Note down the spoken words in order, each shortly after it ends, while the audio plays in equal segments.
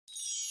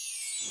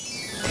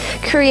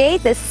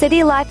Create the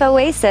city life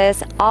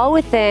oasis all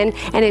within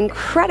an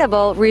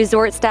incredible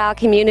resort-style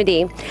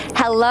community.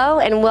 Hello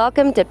and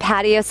welcome to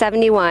Patio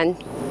 71.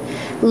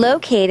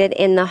 Located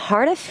in the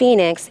heart of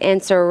Phoenix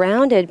and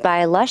surrounded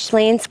by lush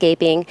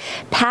landscaping,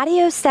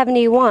 Patio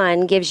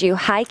 71 gives you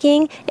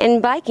hiking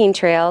and biking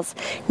trails,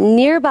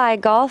 nearby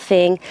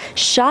golfing,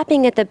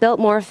 shopping at the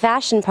Biltmore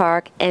Fashion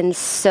Park, and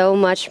so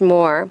much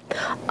more.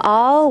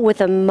 All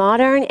with a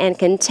modern and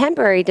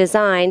contemporary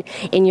design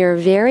in your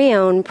very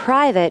own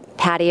private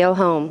patio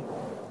home.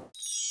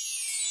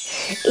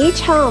 Each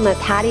home at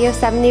Patio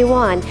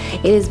 71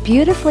 is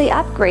beautifully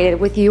upgraded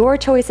with your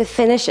choice of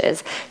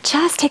finishes.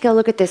 Just take a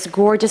look at this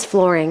gorgeous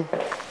flooring.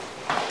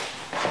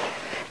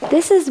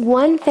 This is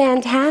one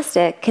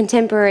fantastic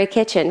contemporary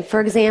kitchen. For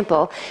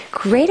example,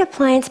 great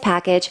appliance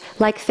package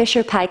like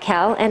Fisher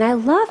Paykel, and I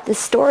love the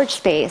storage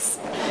space.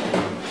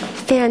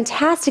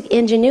 Fantastic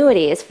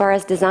ingenuity as far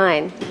as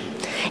design.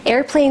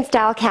 Airplane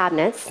style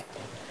cabinets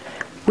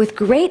with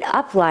great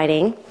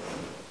uplighting.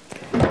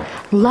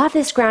 Love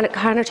this granite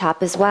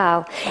countertop as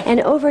well. And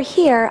over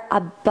here, a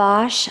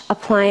Bosch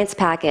appliance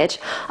package.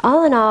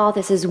 All in all,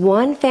 this is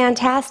one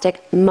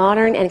fantastic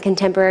modern and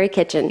contemporary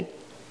kitchen.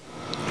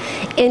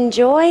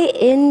 Enjoy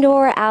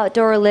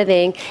indoor-outdoor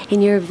living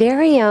in your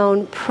very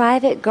own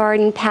private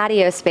garden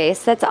patio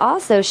space that's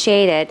also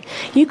shaded.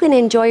 You can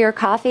enjoy your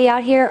coffee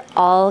out here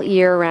all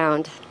year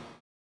round.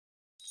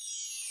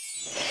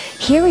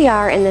 Here we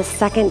are in the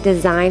second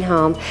design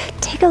home.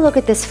 Take a look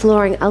at this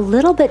flooring, a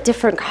little bit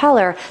different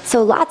color,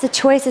 so lots of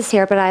choices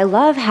here, but I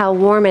love how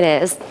warm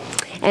it is.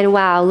 And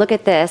wow, look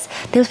at this.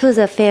 This was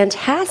a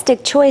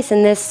fantastic choice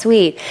in this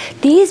suite.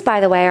 These, by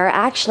the way, are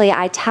actually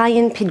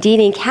Italian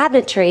Pedini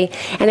cabinetry,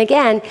 and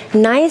again,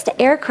 nice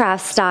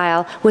aircraft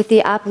style with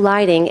the up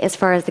lighting as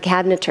far as the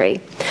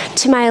cabinetry.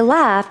 To my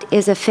left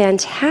is a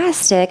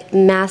fantastic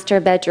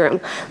master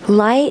bedroom,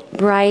 light,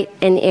 bright,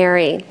 and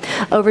airy.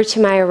 Over to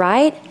my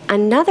right,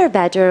 another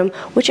bedroom,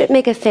 which would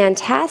make a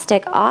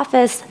fantastic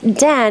office,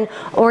 den,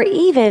 or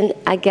even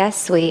a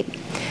guest suite.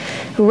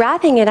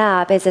 Wrapping it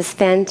up is this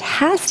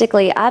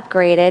fantastically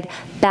upgraded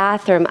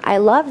bathroom. I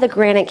love the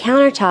granite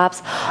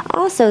countertops,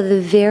 also the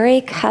very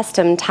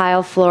custom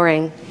tile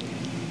flooring.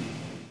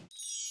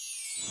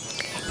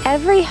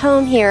 Every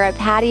home here at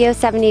Patio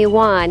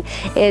 71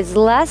 is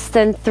less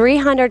than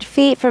 300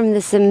 feet from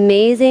this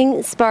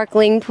amazing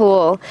sparkling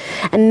pool.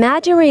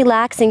 Imagine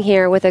relaxing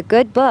here with a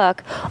good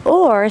book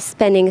or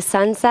spending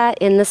sunset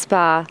in the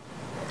spa.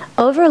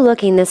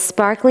 Overlooking the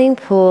sparkling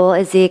pool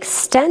is the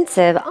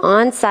extensive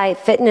on-site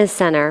fitness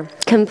center,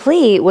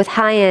 complete with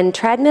high-end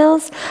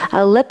treadmills,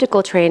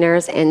 elliptical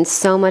trainers, and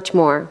so much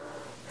more.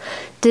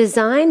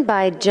 Designed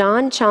by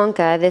John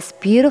Chonka, this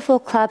beautiful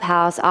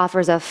clubhouse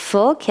offers a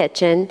full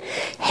kitchen,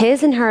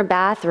 his and her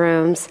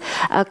bathrooms,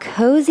 a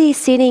cozy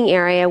seating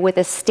area with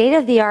a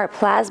state-of-the-art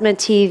plasma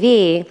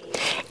TV,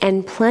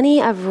 and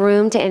plenty of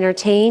room to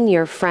entertain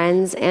your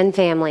friends and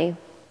family.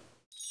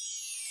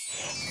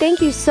 Thank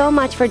you so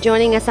much for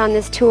joining us on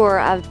this tour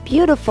of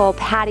beautiful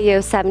Patio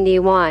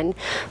 71.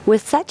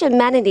 With such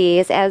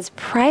amenities as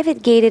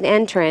private gated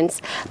entrance,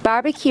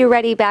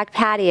 barbecue-ready back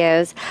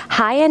patios,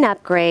 high-end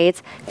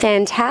upgrades,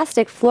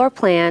 fantastic floor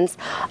plans,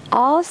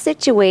 all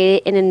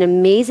situated in an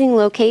amazing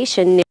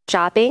location near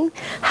shopping,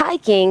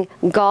 hiking,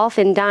 golf,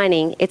 and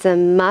dining, it's a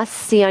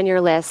must-see on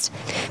your list.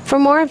 For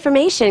more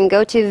information,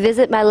 go to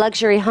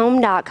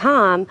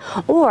visitmyluxuryhome.com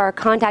or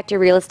contact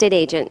your real estate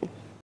agent.